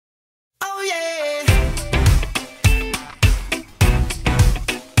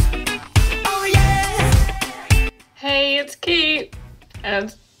And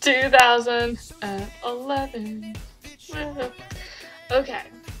it's 2011. Okay,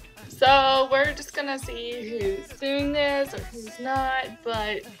 so we're just gonna see who's doing this or who's not,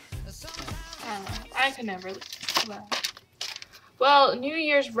 but I can never. Well, New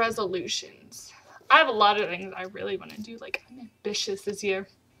Year's resolutions. I have a lot of things I really want to do. Like, I'm ambitious this year.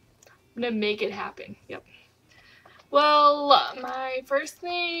 I'm gonna make it happen. Yep. Well, my first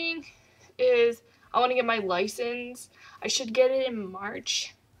thing is I want to get my license. I should get it in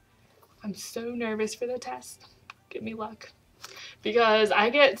March. I'm so nervous for the test. Give me luck. Because I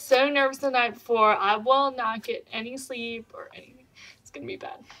get so nervous the night before, I will not get any sleep or anything. It's gonna be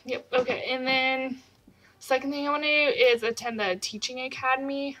bad. Yep, okay. And then second thing I want to do is attend the teaching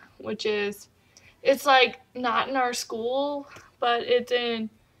academy, which is, it's like not in our school, but it's in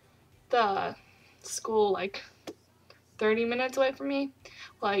the school like 30 minutes away from me.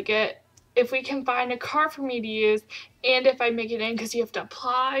 Like, if we can find a car for me to use, and if I make it in, because you have to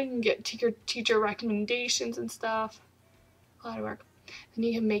apply and get teacher recommendations and stuff. A lot of work. And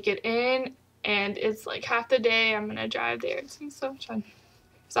you can make it in, and it's like half the day I'm gonna drive there. It's gonna be so much fun.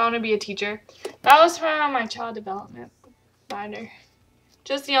 So I want to be a teacher. That was from my child development minor.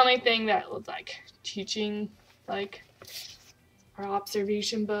 Just the only thing that was like teaching, like our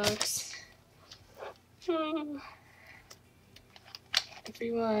observation books.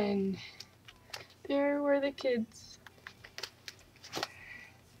 Everyone, there were the kids.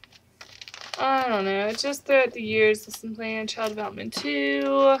 I don't know, it's just throughout the years, lesson plan, child development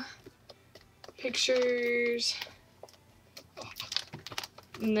 2, pictures,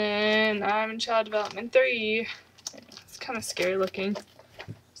 and then I'm in child development 3. It's kind of scary looking.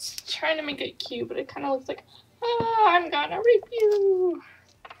 Just trying to make it cute, but it kind of looks like, I'm gonna rape you.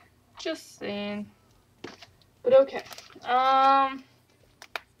 Just saying. But okay.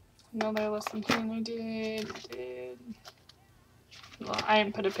 Another lesson plan I did. Well, I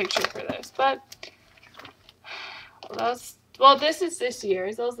didn't put a picture for this, but this is this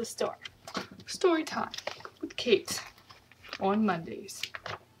year's. That was the story. Story time with Kate on Mondays.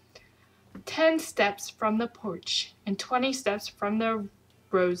 10 steps from the porch and 20 steps from the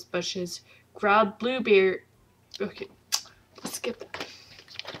rose bushes growled Bluebeard. Okay, skip that.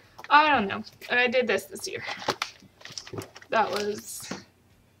 I don't know. I did this year. That was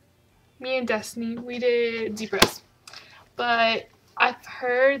me and Destiny. We did zebras. But I've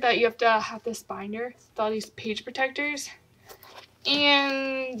heard that you have to have this binder with all these page protectors.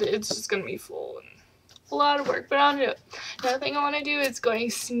 And it's just going to be full and a lot of work. But I'll do it. Another thing I want to do is going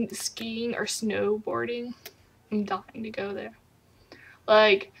skiing or snowboarding. I'm dying to go there.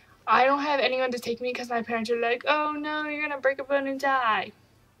 Like, I don't have anyone to take me because my parents are like, oh no, you're going to break a bone and die.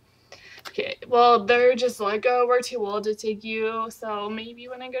 Okay, well, they're just like, oh, we're too old to take you, so maybe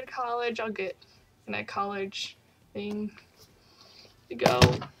when I go to college, I'll get in a college thing to go.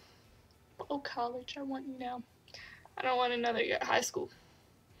 Oh, college, I want you now. I don't want another year at high school.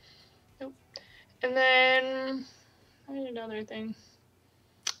 Nope. And then, I need another thing.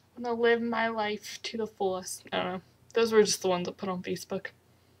 I'm gonna live my life to the fullest. I don't know. Those were just the ones I put on Facebook.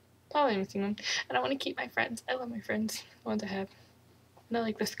 Probably haven't seen them. And I want to keep my friends. I love my friends. The ones I have. And I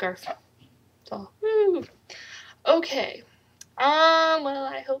like the scarf. So, woo. Okay. Well,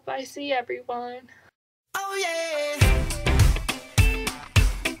 I hope I see everyone. Oh yeah.